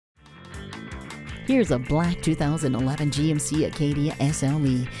Here's a black 2011 GMC Acadia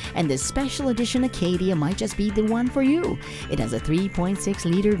SLE, and this special edition Acadia might just be the one for you. It has a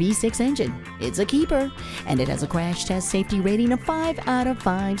 3.6-liter V6 engine. It's a keeper, and it has a crash test safety rating of 5 out of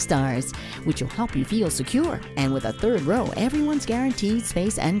 5 stars, which will help you feel secure. And with a third row, everyone's guaranteed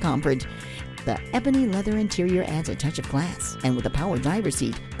space and comfort. The ebony leather interior adds a touch of class, and with a power driver's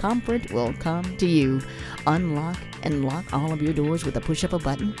seat, comfort will come to you. Unlock and lock all of your doors with a push of a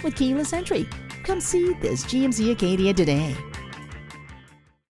button with keyless entry. Come see this GMC Acadia today.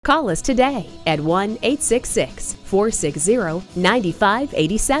 Call us today at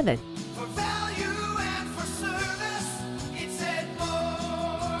 1-866-460-9587.